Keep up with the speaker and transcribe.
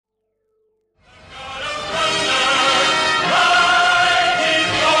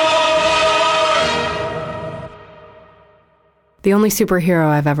The only superhero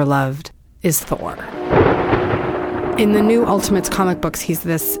I've ever loved is Thor. In the new Ultimates comic books, he's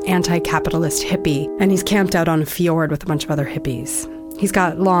this anti-capitalist hippie, and he's camped out on a fjord with a bunch of other hippies. He's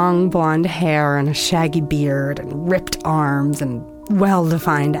got long blonde hair and a shaggy beard and ripped arms and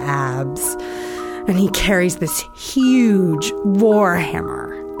well-defined abs. And he carries this huge war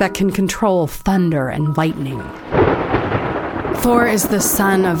hammer that can control thunder and lightning. Thor is the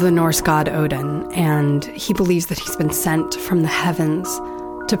son of the Norse god Odin, and he believes that he's been sent from the heavens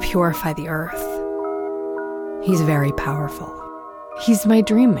to purify the earth. He's very powerful. He's my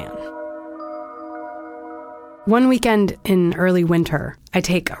dream man. One weekend in early winter, I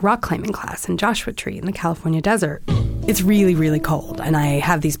take a rock climbing class in Joshua Tree in the California desert. It's really, really cold, and I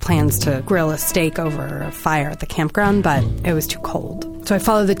have these plans to grill a steak over a fire at the campground, but it was too cold. So I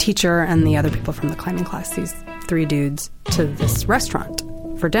follow the teacher and the other people from the climbing class, these 3 dudes, to this restaurant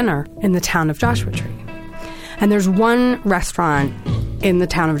for dinner in the town of Joshua Tree. And there's one restaurant in the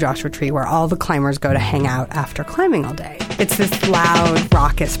town of Joshua Tree where all the climbers go to hang out after climbing all day. It's this loud,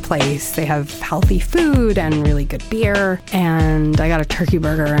 raucous place. They have healthy food and really good beer. And I got a turkey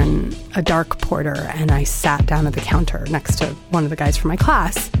burger and a dark porter, and I sat down at the counter next to one of the guys from my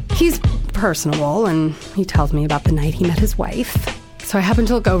class. He's personable, and he tells me about the night he met his wife. So I happen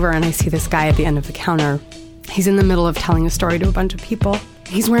to look over, and I see this guy at the end of the counter. He's in the middle of telling a story to a bunch of people.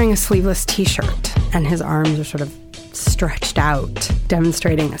 He's wearing a sleeveless t-shirt, and his arms are sort of stretched out,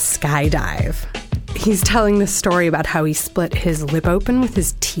 demonstrating a skydive. He's telling this story about how he split his lip open with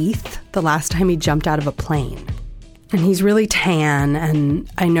his teeth the last time he jumped out of a plane. And he's really tan, and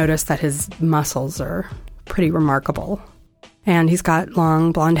I noticed that his muscles are pretty remarkable. And he's got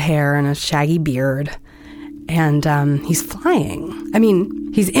long blonde hair and a shaggy beard. And he's flying. I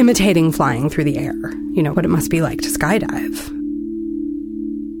mean, he's imitating flying through the air. You know, what it must be like to skydive.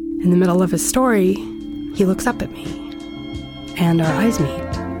 In the middle of his story, he looks up at me. And our eyes meet.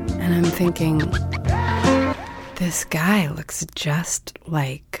 And I'm thinking, this guy looks just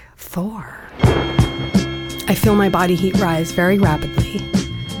like Thor. I feel my body heat rise very rapidly,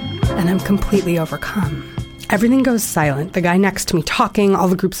 and I'm completely overcome. Everything goes silent. The guy next to me talking, all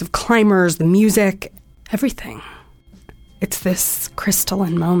the groups of climbers, the music, everything. It's this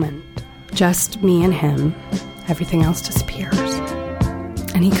crystalline moment. Just me and him. Everything else disappears.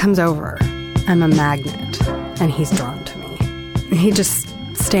 And he comes over. I'm a magnet, and he's drawn to me. And he just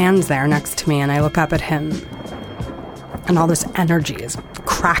stands there next to me, and I look up at him, and all this energy is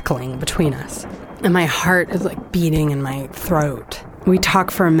crackling between us. And my heart is like beating in my throat. We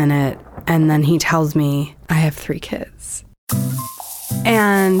talk for a minute, and then he tells me I have 3 kids.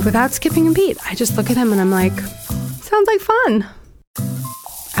 And without skipping a beat, I just look at him and I'm like, sounds like fun.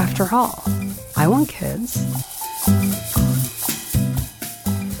 After all, I want kids.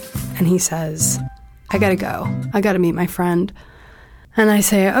 And he says, I gotta go. I gotta meet my friend. And I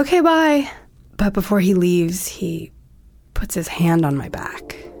say, okay, bye. But before he leaves, he puts his hand on my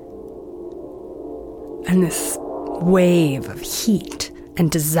back. And this wave of heat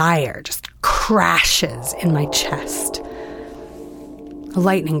and desire just crashes in my chest. A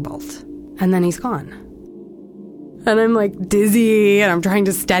lightning bolt. And then he's gone. And I'm like dizzy, and I'm trying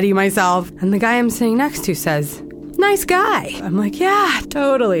to steady myself. And the guy I'm sitting next to says, nice guy. I'm like, yeah,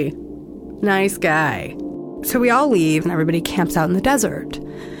 totally. Nice guy. So we all leave, and everybody camps out in the desert.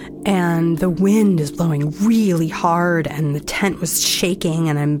 And the wind is blowing really hard, and the tent was shaking,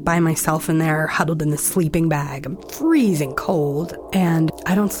 and I'm by myself in there, huddled in the sleeping bag. I'm freezing cold, and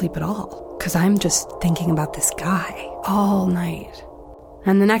I don't sleep at all, because I'm just thinking about this guy all night.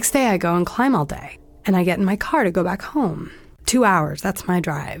 And the next day, I go and climb all day, and I get in my car to go back home. 2 hours, that's my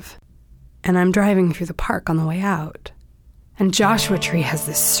drive. And I'm driving through the park on the way out. And Joshua Tree has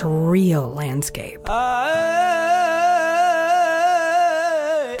this surreal landscape.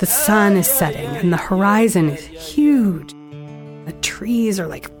 The sun is setting, and the horizon is huge. The trees are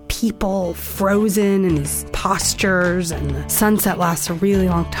like people frozen in these postures, and the sunset lasts a really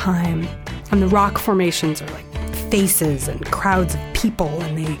long time. And the rock formations are like faces and crowds of people,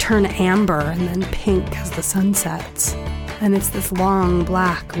 and they turn amber and then pink as the sun sets. And it's this long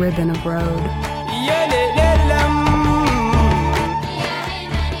black ribbon of road.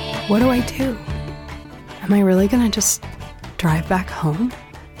 What do I do? Am I really gonna just drive back home?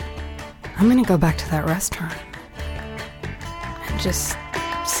 I'm gonna go back to that restaurant and just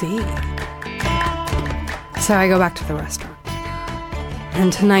see. So I go back to the restaurant.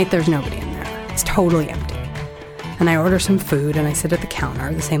 And tonight there's nobody in there. It's totally empty. And I order some food, and I sit at the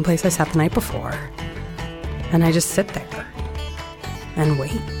counter, the same place I sat the night before. And I just sit there and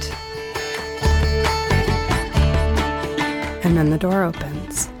wait. And then the door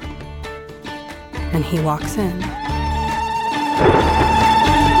opens. And he walks in.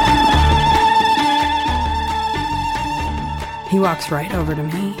 He walks right over to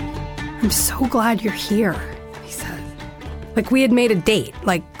me. "I'm so glad you're here," he said. Like we had made a date,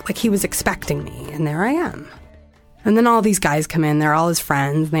 like he was expecting me, and there I am. And then all these guys come in, they're all his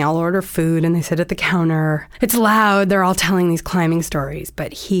friends, and they all order food, and they sit at the counter. It's loud, they're all telling these climbing stories,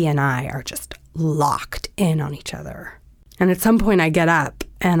 but he and I are just locked in on each other. And at some point I get up,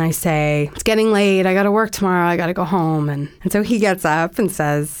 and I say, "It's getting late, I gotta work tomorrow, I gotta go home." And so he gets up and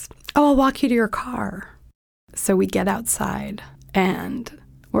says, "Oh, I'll walk you to your car." So we get outside, and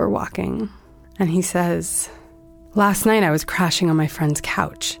we're walking, and he says, "Last night I was crashing on my friend's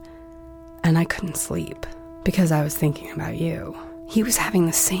couch, and I couldn't sleep because I was thinking about you. He was having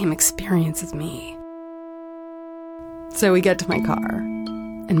the same experience as me." So we get to my car,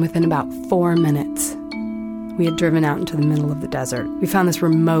 and within about 4 minutes, we had driven out into the middle of the desert. We found this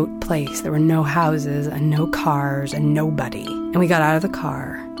remote place. There were no houses and no cars and nobody. And we got out of the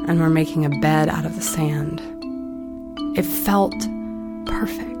car, and we're making a bed out of the sand. It felt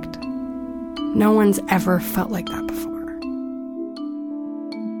perfect. No one's ever felt like that before.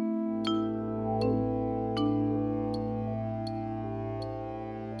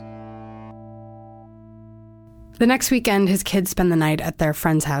 The next weekend, his kids spend the night at their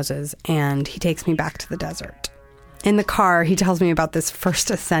friends' houses, and he takes me back to the desert. In the car, he tells me about this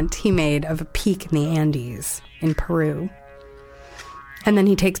first ascent he made of a peak in the Andes in Peru. And then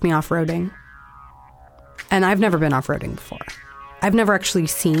he takes me off-roading. And I've never been off-roading before. I've never actually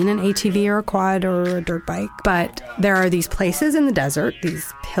seen an ATV or a quad or a dirt bike, but there are these places in the desert,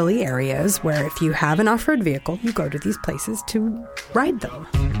 these hilly areas, where if you have an off-road vehicle, you go to these places to ride them.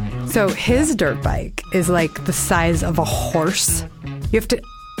 So his dirt bike is like the size of a horse. You have to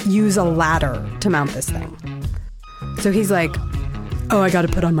use a ladder to mount this thing. So he's like, "Oh, I got to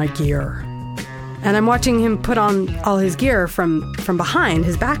put on my gear." And I'm watching him put on all his gear from behind.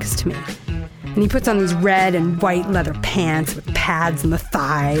 His back is to me. And he puts on these red and white leather pants with pads in the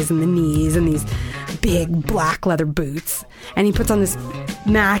thighs and the knees and these big black leather boots. And he puts on this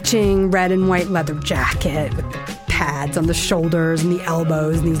matching red and white leather jacket with pads on the shoulders and the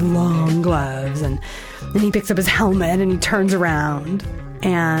elbows and these long gloves. And then he picks up his helmet and he turns around.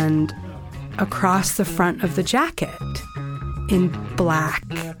 And across the front of the jacket, in black,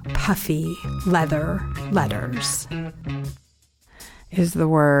 puffy leather letters, is the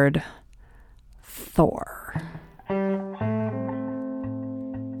word Thor.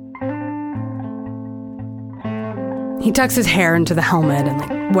 He tucks his hair into the helmet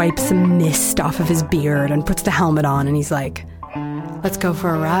and wipes some mist off of his beard and puts the helmet on, and he's like, "Let's go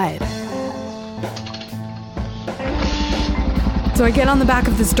for a ride." So I get on the back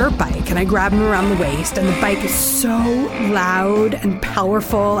of this dirt bike and I grab him around the waist, and the bike is so loud and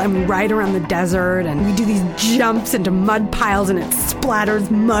powerful, and we ride around the desert and we do these jumps into mud piles and it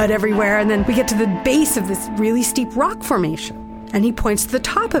splatters mud everywhere, and then we get to the base of this really steep rock formation and he points to the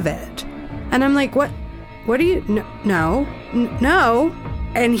top of it. And I'm like, what do you, no.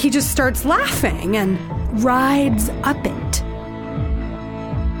 And he just starts laughing and rides up it.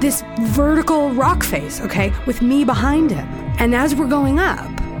 This vertical rock face, okay, with me behind him. And as we're going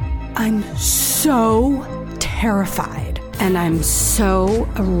up, I'm so terrified and I'm so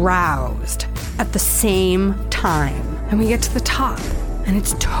aroused at the same time. And we get to the top and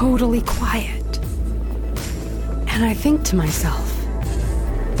it's totally quiet. And I think to myself,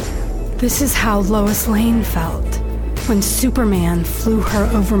 this is how Lois Lane felt when Superman flew her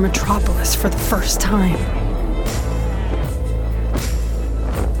over Metropolis for the first time.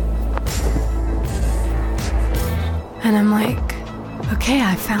 And I'm like, okay,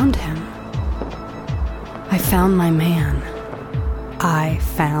 I found him. I found my man. I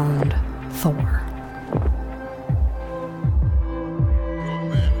found Thor.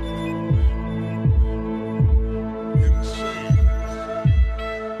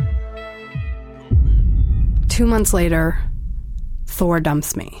 Two months later, Thor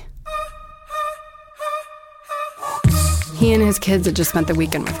dumps me. He and his kids had just spent the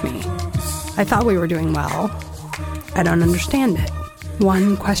weekend with me. I thought we were doing well. I don't understand it.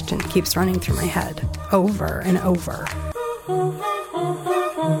 One question keeps running through my head, over and over.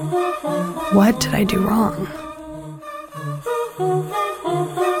 What did I do wrong?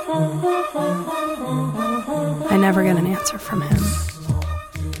 I never get an answer from him.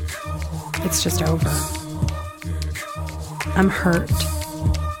 It's just over. I'm hurt.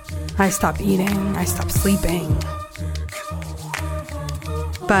 I stop eating. I stop sleeping.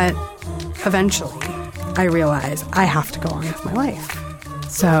 But eventually, I realize I have to go on with my life.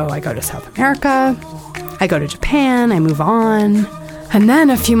 So I go to South America, I go to Japan, I move on. And then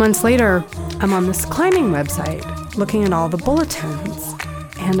a few months later, I'm on this climbing website looking at all the bulletins,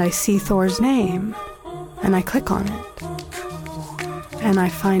 and I see Thor's name, and I click on it. And I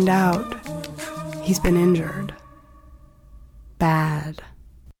find out he's been injured. Bad.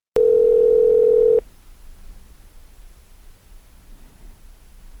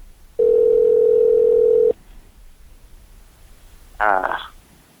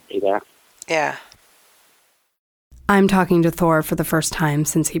 You there? Yeah. I'm talking to Thor for the first time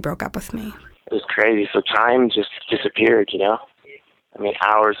since he broke up with me. It was crazy. So time just disappeared, I mean,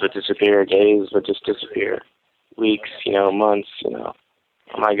 hours would disappear, days would just disappear. Weeks, months, Oh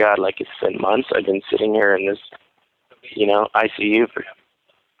my God, like it's been months. I've been sitting here in this, ICU for,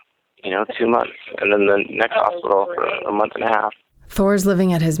 2 months. And then the next hospital for a month and a half. Thor's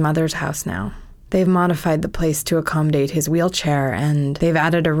living at his mother's house now. They've modified the place to accommodate his wheelchair, and they've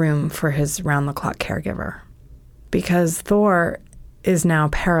added a room for his round-the-clock caregiver. Because Thor is now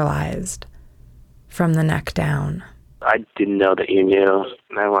paralyzed from the neck down. I didn't know that you knew,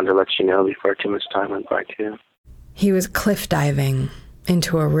 and I wanted to let you know before too much time went by, too. He was cliff diving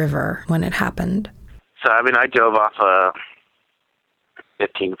into a river when it happened. So, I dove off a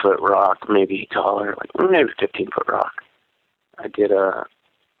 15-foot rock, maybe taller, maybe 15-foot rock. I did a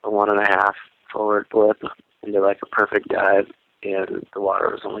 1.5 forward flip into a perfect dive, and the water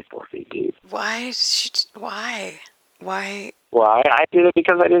was only 4 feet deep. Why? Why? I did it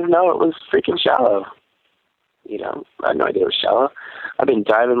because I didn't know it was freaking shallow. I had no idea it was shallow. I've been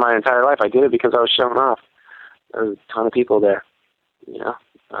diving my entire life. I did it because I was showing off. There was a ton of people there.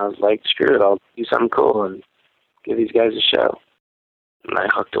 I was like, screw it, I'll do something cool and give these guys a show. And I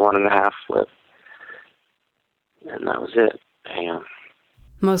hooked a 1.5 flip. And that was it. Damn.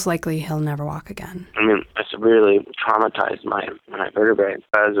 Most likely he'll never walk again. I severely traumatized my vertebrae.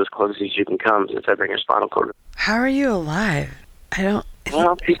 That is as close as you can come to severing your spinal cord. How are you alive?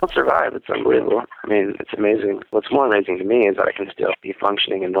 Well, people survive. It's unbelievable. It's amazing. What's more amazing to me is that I can still be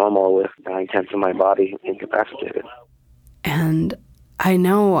functioning and normal with 9/10 of my body incapacitated. And I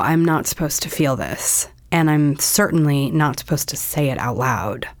know I'm not supposed to feel this, and I'm certainly not supposed to say it out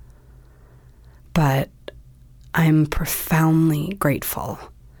loud. But I'm profoundly grateful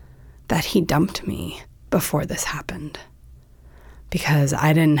that he dumped me before this happened. Because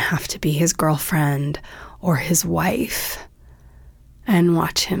I didn't have to be his girlfriend or his wife and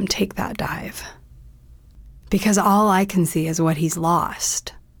watch him take that dive. Because all I can see is what he's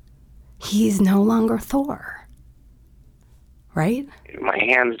lost. He's no longer Thor. Right? My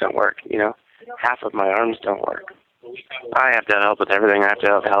hands don't work, Half of my arms don't work. I have to help with everything. I have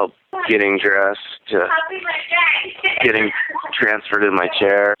to have help getting dressed, getting transferred in my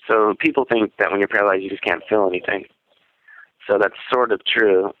chair. So people think that when you're paralyzed, you just can't feel anything. So that's sort of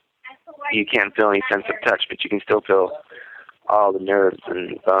true. You can't feel any sense of touch, but you can still feel all the nerves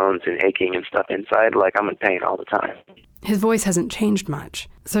and bones and aching and stuff inside, like I'm in pain all the time. His voice hasn't changed much.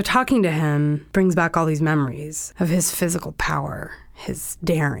 So talking to him brings back all these memories of his physical power, his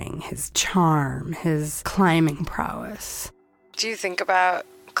daring, his charm, his climbing prowess. Do you think about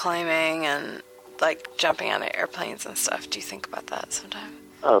climbing and jumping out of airplanes and stuff? Do you think about that sometime?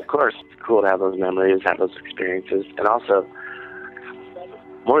 Oh, of course. It's cool to have those memories, have those experiences. And also,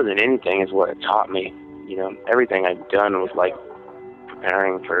 more than anything is what it taught me. Everything I've done was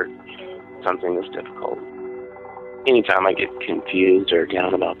preparing for something this difficult. Anytime I get confused or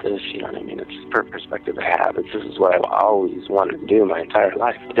down about this, it's the perspective I have. This is what I've always wanted to do my entire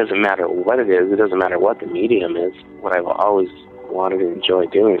life. It doesn't matter what it is. It doesn't matter what the medium is. What I've always wanted to enjoy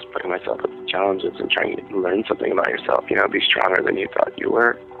doing is putting myself with challenges and trying to learn something about yourself. Be stronger than you thought you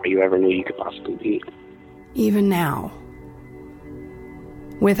were or you ever knew you could possibly be. Even now,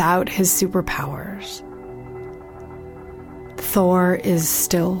 without his superpowers, Thor is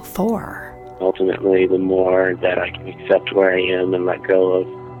still Thor. Ultimately, the more that I can accept where I am and let go of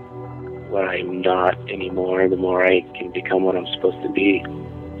what I'm not anymore, the more I can become what I'm supposed to be,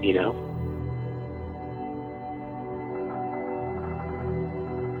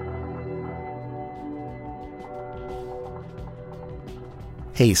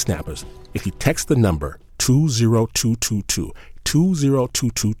 Hey, Snappers, if you text the number 20222,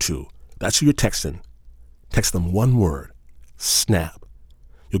 20222, that's who you're texting. Text them one word, SNAP.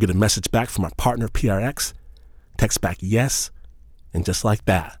 You'll get a message back from our partner, PRX. Text back yes, and just like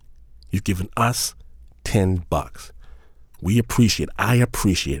that, you've given us $10. I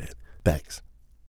appreciate it. Thanks.